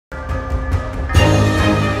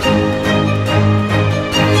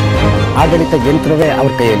ಆಡಳಿತ ಯಂತ್ರವೇ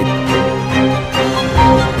ಅವ್ರ ಕೈಯಲ್ಲಿತ್ತು.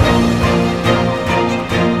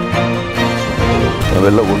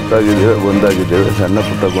 ನಾವೆಲ್ಲ ಒಟ್ಟಾಗಿದ್ದೇವೆ, ಒಂದಾಗಿದ್ದೇವೆ. ಸಣ್ಣ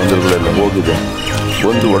ಪುಟ್ಟ ಗೊಂದಲಗಳೆಲ್ಲ ಹೋಗಿದೆ.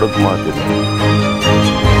 ಒಂದು ಒಡಕು ಮಾತಿದೆ.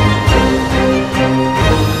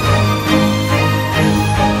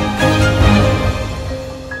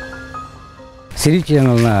 ಸಿರಿ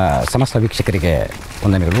ಚಾನಲ್ನ ಸಮಸ್ತ ವೀಕ್ಷಕರಿಗೆ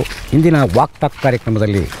ವಂದನೆಗಳು. ಇಂದಿನ ವಾಕ್ ಟಾಕ್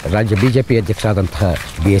ಕಾರ್ಯಕ್ರಮದಲ್ಲಿ ರಾಜ್ಯ BJP ಅಧ್ಯಕ್ಷರಾದಂತಹ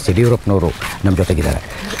BS ಯಡಿಯೂರಪ್ಪನವರು ನಮ್ಮ ಜೊತೆಗಿದ್ದಾರೆ.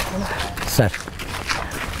 ಸರ್,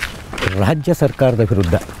 ರಾಜ್ಯ ಸರ್ಕಾರದ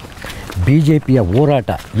ವಿರುದ್ಧ BJPಯ ಹೋರಾಟ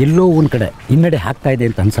ಎಲ್ಲೋ ಒಂದು ಕಡೆ ಹಿನ್ನಡೆ ಆಗ್ತಾ ಇದೆ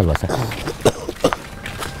ಅಂತ ಅನಿಸಲ್ವಾ ಸರ್?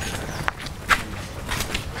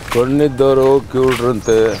 ಕಣ್ಣಿದ್ದವರು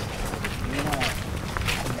ಕಿವುಡ್ರಂತೆ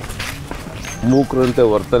ಮೂಕರಂತೆ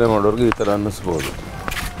ವರ್ತನೆ ಮಾಡೋರಿಗೆ ಈ ಥರ ಅನ್ನಿಸ್ಬೋದು.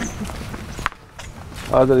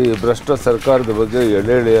 ಆದರೆ ಈ ಭ್ರಷ್ಟ ಸರ್ಕಾರದ ಬಗ್ಗೆ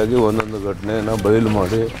ಎಳೆಯಾಗಿ ಒಂದೊಂದು ಘಟನೆಯನ್ನು ಬಯಲು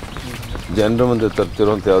ಮಾಡಿ ಜನರ ಮುಂದೆ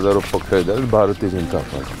ತರ್ತಿರುವಂಥ ಯಾವುದಾದ್ರು ಪಕ್ಷ ಇದ್ದರೆ ಭಾರತೀಯ ಜನತಾ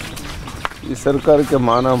ಪಾರ್ಟಿ. ಈ ಸರ್ಕಾರಕ್ಕೆ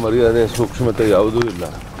ಮಾನ ಮರ್ಯಾದೆ ಸೂಕ್ಷ್ಮತೆ ಯಾವುದೂ ಇಲ್ಲ.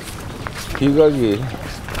 ಹೀಗಾಗಿ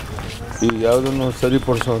ಈ ಯಾವುದನ್ನು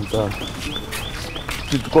ಸರಿಪಡಿಸುವಂಥ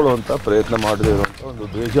ತಿದ್ದುಕೊಳ್ಳುವಂಥ ಪ್ರಯತ್ನ ಮಾಡದೇ ಇರುವಂಥ ಒಂದು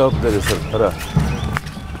ಬೇಜವಾಬ್ದಾರಿ ಸರ್ಕಾರ,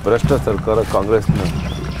 ಭ್ರಷ್ಟ ಸರ್ಕಾರ ಕಾಂಗ್ರೆಸ್ನ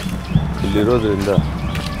ಇಲ್ಲಿರೋದ್ರಿಂದ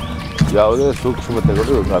ಯಾವುದೇ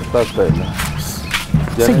ಸೂಕ್ಷ್ಮತೆಗಳು ಅರ್ಥ ಆಗ್ತಾ ಇಲ್ಲ.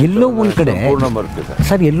 ಎಲ್ಲೋ ಒಂದು ಕಡೆ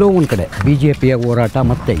ಸರ್, ಎಲ್ಲೋ ಒಂದು ಕಡೆ BJPಯ ಹೋರಾಟ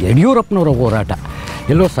ಮತ್ತು ಯಡಿಯೂರಪ್ಪನವರ ಹೋರಾಟ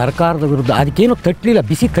ಎಲ್ಲೋ ಸರ್ಕಾರದ ವಿರುದ್ಧ ಅದಕ್ಕೇನೋ ತಟ್ಟಲಿಲ್ಲ,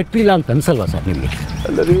 ಬಿಸಿ ತಟ್ಟಲಿಲ್ಲ ಅಂತ ಅನಿಸಲ್ವಾ ಸರ್ ನಿಮಗೆ?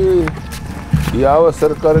 ಅಲ್ಲರಿ, ಯಾವ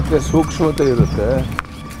ಸರ್ಕಾರಕ್ಕೆ ಸೂಕ್ಷ್ಮತೆ ಇರುತ್ತೆ,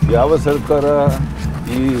 ಯಾವ ಸರ್ಕಾರ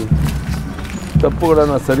ಈ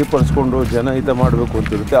ತಪ್ಪುಗಳನ್ನು ಸರಿಪಡಿಸ್ಕೊಂಡು ಜನಹಿತ ಮಾಡಬೇಕು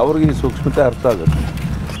ಅಂತಿರುತ್ತೆ, ಅವ್ರಿಗೆ ಈ ಸೂಕ್ಷ್ಮತೆ ಅರ್ಥ ಆಗುತ್ತೆ.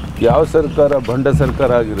 ಯಾವ ಸರ್ಕಾರ ಭಂಡ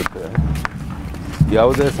ಸರ್ಕಾರ ಆಗಿರುತ್ತೆ,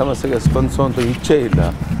 ಯಾವುದೇ ಸಮಸ್ಯೆಗೆ ಸ್ಪಂದಿಸುವಂಥ ಇಚ್ಛೆ ಇಲ್ಲ,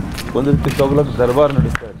 ಒಂದು ರೀತಿ ಕವಲಕ್ಕೆ ದರ್ಬಾರ್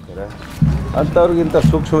ನಡೆಸ್ತಾ ಇರ್ತಾರೆ, ಅಂಥವ್ರಿಗಿಂತ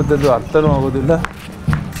ಸೂಕ್ಷ್ಮತೆದು ಅರ್ಥನೂ ಆಗೋದಿಲ್ಲ,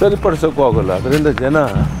 ಸರಿಪಡಿಸೋಕ್ಕೂ ಆಗೋಲ್ಲ. ಅದರಿಂದ ಜನ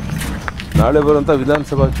ನಾಳೆ ಬರುವಂಥ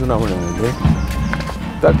ವಿಧಾನಸಭಾ ಚುನಾವಣೆಯಲ್ಲಿ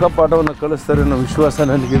ತಕ್ಕ ಪಾಠವನ್ನು ಕಳಿಸ್ತಾರೆ ಅನ್ನೋ ವಿಶ್ವಾಸ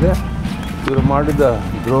ನನಗಿದೆ. ಇವರು ಮಾಡಿದ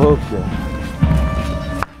ದ್ರೋಹಕ್ಕೆ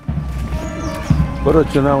ಬರೋ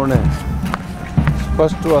ಚುನಾವಣೆ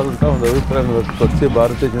ಸ್ಪಷ್ಟವಾದಂಥ ಒಂದು ಅಭಿಪ್ರಾಯವನ್ನು ವ್ಯಕ್ತಪಡಿಸಿ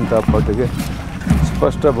ಭಾರತೀಯ ಜನತಾ ಪಾರ್ಟಿಗೆ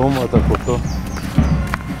ಸ್ಪಷ್ಟ ಬಹುಮತ ಕೊಟ್ಟು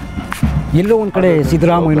ಎಲ್ಲೋ ಒಂದು ಕಡೆ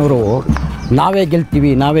ಸಿದ್ದರಾಮಯ್ಯನವರು ನಾವೇ ಗೆಲ್ತೀವಿ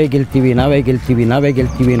ನಾವೇ ಗೆಲ್ತೀವಿ ನಾವೇ ಗೆಲ್ತೀವಿ ನಾವೇ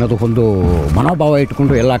ಗೆಲ್ತೀವಿ ಅನ್ನೋದು ಒಂದು ಮನೋಭಾವ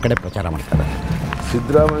ಇಟ್ಕೊಂಡು ಎಲ್ಲ ಕಡೆ ಪ್ರಚಾರ ಮಾಡ್ತಾರೆ.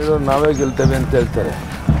 ಸಿದ್ದರಾಮಯ್ಯನವರು ನಾವೇ ಗೆಲ್ತೇವೆ ಅಂತ ಹೇಳ್ತಾರೆ.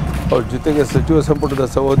 ಅವ್ರ ಜೊತೆಗೆ ಸಚಿವ ಸಂಪುಟದ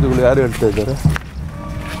ಸಹೋದ್ಯೋಗಿಗಳು ಯಾರು ಹೇಳ್ತಾ ಇದ್ದಾರೆ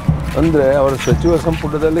ಅಂದರೆ, ಅವರ ಸಚಿವ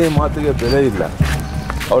ಸಂಪುಟದಲ್ಲಿ ಮಾತಿಗೆ ಬೆಲೆ ಇಲ್ಲ,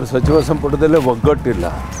 ಅವ್ರ ಸಚಿವ ಸಂಪುಟದಲ್ಲೇ ಒಗ್ಗಟ್ಟಿಲ್ಲ,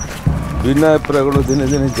 ಭಿನ್ನಾಭಿಪ್ರಾಯಗಳು ದಿನೇ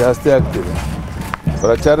ದಿನೇ ಜಾಸ್ತಿ ಆಗ್ತಿದೆ.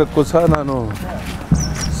 ಪ್ರಚಾರಕ್ಕೂ ಸಹ ನಾನು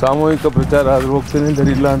ಸಾಮೂಹಿಕ ಪ್ರಚಾರ ಆದರೂ ಹೋಗ್ತೀನಿ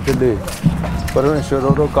ಅಂದರೆ ಇಲ್ಲ ಅಂತೇಳಿ ಪರಮೇಶ್ವರ್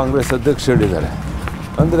ಅವರು ಕಾಂಗ್ರೆಸ್ ಅಧ್ಯಕ್ಷ ಹೇಳಿದ್ದಾರೆ.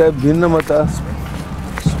 ಅಂದರೆ ಭಿನ್ನಮತ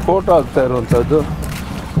ಸ್ಫೋಟ ಆಗ್ತಾ ಇರುವಂಥದ್ದು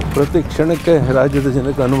ಪ್ರತಿ ಕ್ಷಣಕ್ಕೆ ರಾಜ್ಯದ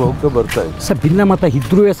ಜನಕ್ಕೆ ಅನುಭವಕ್ಕೆ ಬರ್ತಾ ಇದೆ. ಸರ್, ಭಿನ್ನಮತ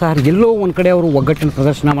ಇದ್ರೂ ಸಹ ಎಲ್ಲೋ ಒಂದು ಕಡೆ ಅವರು ಒಗ್ಗಟ್ಟಿನ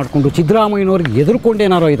ಪ್ರದರ್ಶನ ಮಾಡಿಕೊಂಡು ಸಿದ್ದರಾಮಯ್ಯನವ್ರಿಗೆ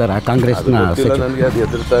ಎದುರ್ಕೊಂಡೇನಾರೋ ಇದ್ದಾರೆ ಕಾಂಗ್ರೆಸ್ನ. ನನಗೆ ಅದು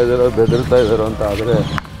ಎದುರ್ತಾ ಇದ್ದಾರೋ ಬೆದರ್ತಾ ಇದ್ದಾರೋ ಅಂತ. ಆದರೆ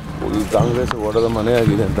ಈ ಕಾಂಗ್ರೆಸ್ ಒಡೆದ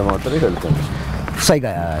ಮನೆಯಾಗಿದೆ ಅಂತ ಮಾತ್ರ ಹೇಳ್ತೇನೆ. ಸರ್, ಈಗ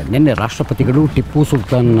ನಿನ್ನೆ ರಾಷ್ಟ್ರಪತಿಗಳು ಟಿಪ್ಪು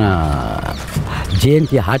ಸುಲ್ತಾನ್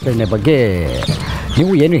ಜಯಂತಿ ಆಚರಣೆ ಬಗ್ಗೆ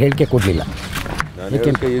ನೀವು ಏನು ಹೇಳಿಕೆ ಕೊಡಲಿಲ್ಲ.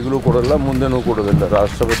 ನಾನು ಈಗಲೂ ಕೊಡೋಲ್ಲ, ಮುಂದೆನೂ ಕೊಡೋದಿಲ್ಲ.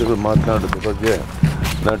 ರಾಷ್ಟ್ರಪತಿಗಳು ಮಾತನಾಡೋದ್ರ ಬಗ್ಗೆ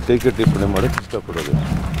ನಾನು ಟೀಕೆ ಟಿಪ್ಪಣಿ ಮಾಡೋಕ್ಕೆ ಇಷ್ಟಪಡೋದಿಲ್ಲ.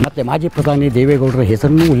 ಮತ್ತು ಮಾಜಿ ಪ್ರಧಾನಿ ದೇವೇಗೌಡರ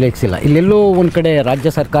ಹೆಸರನ್ನೂ ಉಲ್ಲೇಖಿಸಿಲ್ಲ. ಇಲ್ಲೆಲ್ಲೋ ಒಂದು ಕಡೆ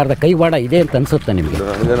ರಾಜ್ಯ ಸರ್ಕಾರದ ಕೈವಾಡ ಇದೆ ಅಂತ ಅನಿಸುತ್ತೆ ನಿಮಗೆ?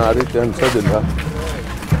 ನನಗೇನು ಆ ರೀತಿ ಅನಿಸೋದಿಲ್ಲ.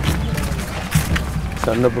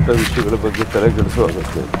 ಸಣ್ಣ ಪುಟ್ಟ ವಿಷಯಗಳ ಬಗ್ಗೆ ತಲೆಗೆಡಿಸೋ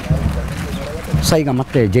ಅಗತ್ಯ. ಸರ್, ಈಗ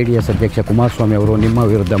ಮತ್ತೆ JDS ಅಧ್ಯಕ್ಷ ಕುಮಾರಸ್ವಾಮಿ ಅವರು ನಿಮ್ಮ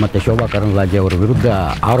ವಿರುದ್ಧ ಮತ್ತು ಶೋಭಾ ಕರಂದ್ಲಾಜೆ ಅವರ ವಿರುದ್ಧ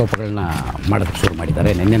ಆರೋಪಗಳನ್ನ ಮಾಡೋದಕ್ಕೆ ಶುರು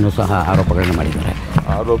ಮಾಡಿದ್ದಾರೆ. ನಿನ್ನೆನೂ ಸಹ ಆರೋಪಗಳನ್ನ ಮಾಡಿದ್ದಾರೆ.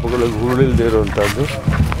 ಆರೋಪಗಳಿಗೆ ಹುರುಳಿಲ್ಲದೆ ಇರುವಂಥದ್ದು.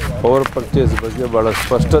 ಪವರ್ ಪರ್ಚೇಸ್ ಬಗ್ಗೆ ಭಾಳ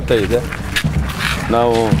ಸ್ಪಷ್ಟತೆ ಇದೆ.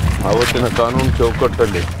 ನಾವು ಆವತ್ತಿನ ಕಾನೂನು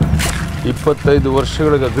ಚೌಕಟ್ಟಲ್ಲಿ 25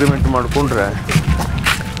 ವರ್ಷಗಳಿಗೆ ಅಗ್ರಿಮೆಂಟ್ ಮಾಡಿಕೊಂಡ್ರೆ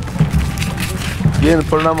ಏನು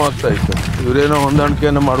ಪರಿಣಾಮ ಆಗ್ತಾಯಿತ್ತು. ಇವರೇನೋ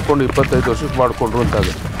ಹೊಂದಾಣಿಕೆಯನ್ನು ಮಾಡಿಕೊಂಡು 25 ವರ್ಷಕ್ಕೆ ಮಾಡಿಕೊಂಡ್ರು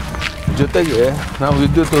ಅಂತಾಗುತ್ತೆ. ಜೊತೆಗೆ ನಾವು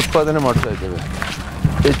ವಿದ್ಯುತ್ ಉತ್ಪಾದನೆ ಮಾಡ್ತಾಯಿದ್ದೇವೆ.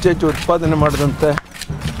 ಹೆಚ್ಚೆಚ್ಚು ಉತ್ಪಾದನೆ ಮಾಡಿದಂತೆ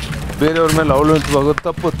ಬೇರೆಯವ್ರ ಮೇಲೆ ಅವಲಂಬಿತವಾಗೋದು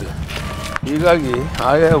ತಪ್ಪುತ್ತೆ. ಹೀಗಾಗಿ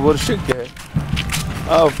ಆಯಾ ವರ್ಷಕ್ಕೆ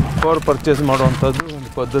ಆ ಪವರ್ ಪರ್ಚೇಸ್ ಮಾಡುವಂಥದ್ದು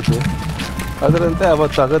ಒಂದು ಪದ್ಧತಿ. ಅದರಂತೆ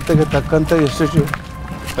ಅವತ್ತು ಅಗತ್ಯಕ್ಕೆ ತಕ್ಕಂತೆ ಎಷ್ಟೆಷ್ಟು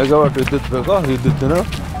ಮೆಗಾವಾಟ್ ವಿದ್ಯುತ್ ಬೇಕೋ ಆ ವಿದ್ಯುತ್ತನ್ನು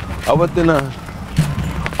ಅವತ್ತಿನ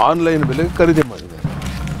ಆನ್ಲೈನ್ ಬೆಲೆಗೆ ಖರೀದಿ ಮಾಡಿದೆ.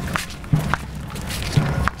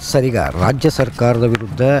 ಸರ್, ಈಗ ರಾಜ್ಯ ಸರ್ಕಾರದ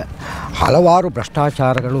ವಿರುದ್ಧ ಹಲವಾರು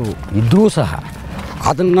ಭ್ರಷ್ಟಾಚಾರಗಳು ಇದ್ದರೂ ಸಹ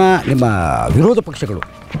ಅದನ್ನು ನಿಮ್ಮ ವಿರೋಧ ಪಕ್ಷಗಳು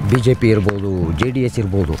BJP ಇರ್ಬೋದು, JDS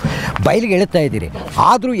ಇರ್ಬೋದು, ಬಯಲಿಗೆ ಎಳುತ್ತಾ ಇದ್ದೀರಿ.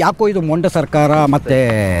 ಆದರೂ ಯಾಕೋ ಇದು ಮೊಂಡ ಸರ್ಕಾರ ಮತ್ತು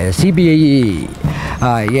CBI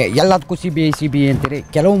ಎಲ್ಲದಕ್ಕೂ ಸಿ ಬಿ ಐ ಅಂತೀರಿ,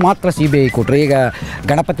 ಕೆಲವು ಮಾತ್ರ CBI ಕೊಟ್ಟರು. ಈಗ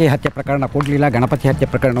ಗಣಪತಿ ಹತ್ಯೆ ಪ್ರಕರಣ ಕೊಡಲಿಲ್ಲ, ಗಣಪತಿ ಹತ್ಯೆ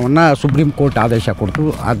ಪ್ರಕರಣವನ್ನು ಸುಪ್ರೀಂ ಕೋರ್ಟ್ ಆದೇಶ ಕೊಡ್ತು,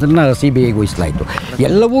 ಅದನ್ನು CBIಗೆ ವಹಿಸಲಾಯಿತು.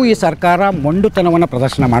 ಎಲ್ಲವೂ ಈ ಸರ್ಕಾರ ಮೊಂಡುತನವನ್ನು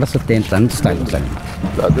ಪ್ರದರ್ಶನ ಮಾಡಿಸುತ್ತೆ ಅಂತ ಅನಿಸ್ತಾ ಇಲ್ಲ ಸರ್?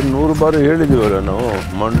 ಅದನ್ನು 100 ಬಾರಿ ಹೇಳಿದ್ದೀವಲ್ಲ ನಾವು,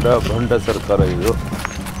 ಭಂಡ ಸರ್ಕಾರ ಇದು,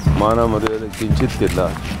 ಮಾನ ಮರ್ಯಾದೆ ಕಿಂಚಿತ್ತಿಲ್ಲ,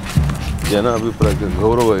 ಜನ ಅಭಿಪ್ರಾಯಕ್ಕೆ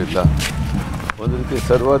ಗೌರವ ಇಲ್ಲ, ಒಂದು ರೀತಿ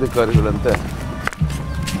ಸರ್ವಾಧಿಕಾರಿಗಳಂತೆ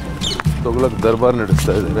ತೊಗೊಳಕ್ಕೆ ದರ್ಬಾರ್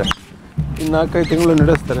ನಡೆಸ್ತಾ ಇದ್ದಾರೆ. ಇನ್ನು 4-5 ತಿಂಗಳು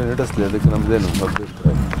ನಡೆಸಲಿ, ಅದಕ್ಕೆ ನಮ್ಮದೇನು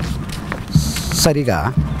ಅಭಿಪ್ರಾಯ. ಸರ್, ಈಗ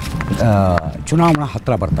ಚುನಾವಣಾ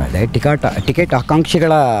ಹತ್ತಿರ ಬರ್ತಾ ಇದೆ, ಟಿಕೆಟ್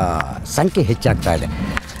ಆಕಾಂಕ್ಷಿಗಳ ಸಂಖ್ಯೆ ಹೆಚ್ಚಾಗ್ತಾ ಇದೆ.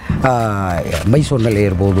 ಮೈಸೂರಿನಲ್ಲೇ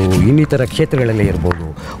ಇರ್ಬೋದು, ಇನ್ನಿತರ ಕ್ಷೇತ್ರಗಳಲ್ಲೇ ಇರ್ಬೋದು,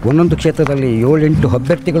 ಒಂದೊಂದು ಕ್ಷೇತ್ರದಲ್ಲಿ 7-8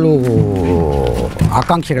 ಅಭ್ಯರ್ಥಿಗಳು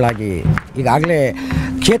ಆಕಾಂಕ್ಷಿಗಳಾಗಿ ಈಗಾಗಲೇ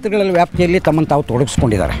ಕ್ಷೇತ್ರಗಳಲ್ಲಿ ವ್ಯಾಪ್ತಿಯಲ್ಲಿ ತಮ್ಮನ್ನು ತಾವು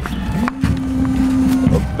ತೊಡಗಿಸ್ಕೊಂಡಿದ್ದಾರೆ.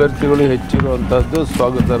 ಅಭ್ಯರ್ಥಿಗಳು ಹೆಚ್ಚಿರುವಂಥದ್ದು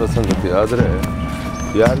ಸ್ವಾಗತಾರ್ಹ ಸಂಗತಿ. ಆದರೆ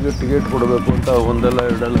ಯಾರಿಗೆ ಟಿಕೆಟ್ ಕೊಡಬೇಕು ಅಂತ 1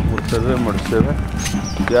 2 3 ಸರ್ವೆ ಮಾಡಿಸ್ತೇವೆ.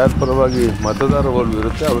 ಯಾರ ಪರವಾಗಿ ಮತದಾರ ಒಲವು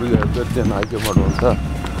ಇರುತ್ತೆ ಅವರಿಗೆ ಅಭ್ಯರ್ಥಿಯನ್ನು ಆಯ್ಕೆ ಮಾಡುವಂಥ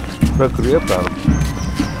ಪ್ರಕ್ರಿಯೆ ಪ್ರಾರಂಭ.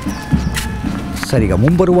 ಸರ್, ಈಗ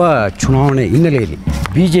ಮುಂಬರುವ ಚುನಾವಣೆ ಹಿನ್ನೆಲೆಯಲ್ಲಿ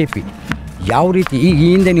BJP ಯಾವ ರೀತಿ ಈ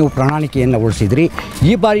ಹಿಂದೆ ನೀವು ಪ್ರಣಾಳಿಕೆಯನ್ನು ಹೊರಡಿಸಿದ್ರಿ,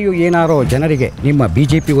 ಈ ಬಾರಿಯೂ ಏನಾರೋ ಜನರಿಗೆ ನಿಮ್ಮ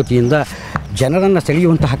BJP ವತಿಯಿಂದ ಜನರನ್ನು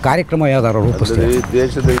ಸೆಳೆಯುವಂತಹ ಕಾರ್ಯಕ್ರಮ ಯಾವ್ದಾರು ರೂಪಿಸ್ತೀರಿ?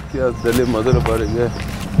 ದೇಶದ ಇತಿಹಾಸದಲ್ಲಿ ಮೊದಲ ಬಾರಿಗೆ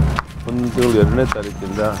 1 ತಿಂಗಳು 2ನೇ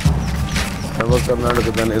ತಾರೀಕಿಂದ ನವ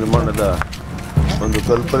ಕರ್ನಾಟಕದ ನಿರ್ಮಾಣದ ಒಂದು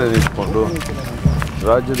ಕಲ್ಪನೆ ಇಟ್ಕೊಂಡು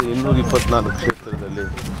ರಾಜ್ಯದ 224 ಕ್ಷೇತ್ರದಲ್ಲಿ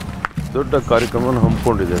ದೊಡ್ಡ ಕಾರ್ಯಕ್ರಮವನ್ನು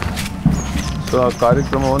ಹಮ್ಮಿಕೊಂಡಿದ್ದೇವೆ. ಸೊ ಆ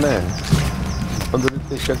ಕಾರ್ಯಕ್ರಮವನ್ನೇ ಒಂದು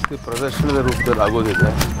ರೀತಿ ಶಕ್ತಿ ಪ್ರದರ್ಶನದ ರೂಪದಲ್ಲಿ ಆಗೋದಿದೆ.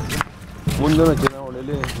 ಮುಂದಿನ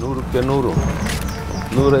ಚುನಾವಣೆಯಲ್ಲಿ 100ಕ್ಕೆ 100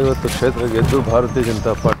 150 ಕ್ಷೇತ್ರ ಗೆದ್ದು ಭಾರತೀಯ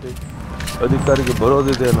ಜನತಾ ಪಾರ್ಟಿ ಅಧಿಕಾರಿಗೆ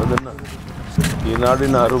ಬರೋದಿದೆ ಅನ್ನೋದನ್ನು ಈ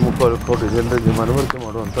ನಾಡಿನ 6.25 ಕೋಟಿ ಜನರಿಗೆ ಮನವರಿಕೆ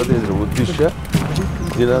ಮಾಡುವಂಥದ್ದು ಇದರ ಉದ್ದೇಶ.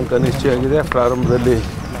 ದಿನಾಂಕ ನಿಶ್ಚಯ ಆಗಿದೆ. ಪ್ರಾರಂಭದಲ್ಲಿ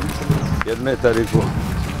 2ನೇ ತಾರೀಕು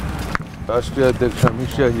ರಾಷ್ಟ್ರೀಯ ಅಧ್ಯಕ್ಷ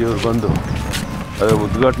ಅಮಿತ್ ಶಾಜಿಯವರು ಬಂದು ಅದರ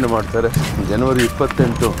ಉದ್ಘಾಟನೆ ಮಾಡ್ತಾರೆ. ಜನವರಿ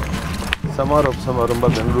 28 ಸಮಾರಂಭ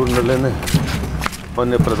ಬೆಂಗಳೂರಿನಲ್ಲೇ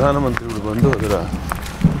ಮೊನ್ನೆ ಪ್ರಧಾನಮಂತ್ರಿಗಳು ಬಂದು ಅದರ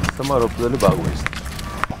ಸಮಾರೋಪದಲ್ಲಿ ಭಾಗವಹಿಸ್ತಾರೆ.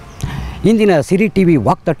 ಇಂದಿನ ಸಿರಿ ಟಿವಿ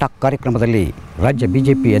ವಾಕ್ ದ ಟಾಕ್ ಕಾರ್ಯಕ್ರಮದಲ್ಲಿ ರಾಜ್ಯ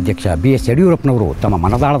BJP ಅಧ್ಯಕ್ಷ BS ಯಡಿಯೂರಪ್ಪನವರು ತಮ್ಮ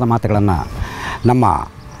ಮನದಾಳದ ಮಾತುಗಳನ್ನು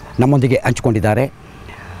ನಮ್ಮೊಂದಿಗೆ ಹಂಚಿಕೊಂಡಿದ್ದಾರೆ.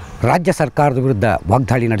 ರಾಜ್ಯ ಸರ್ಕಾರದ ವಿರುದ್ಧ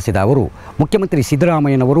ವಾಗ್ದಾಳಿ ನಡೆಸಿದ ಅವರು ಮುಖ್ಯಮಂತ್ರಿ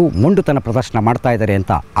ಸಿದ್ದರಾಮಯ್ಯನವರು ಮೊಂಡುತನ ಪ್ರದರ್ಶನ ಮಾಡ್ತಾ ಇದ್ದಾರೆ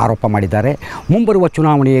ಅಂತ ಆರೋಪ ಮಾಡಿದ್ದಾರೆ. ಮುಂಬರುವ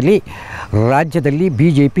ಚುನಾವಣೆಯಲ್ಲಿ ರಾಜ್ಯದಲ್ಲಿ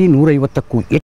BJP 150ಕ್ಕೂ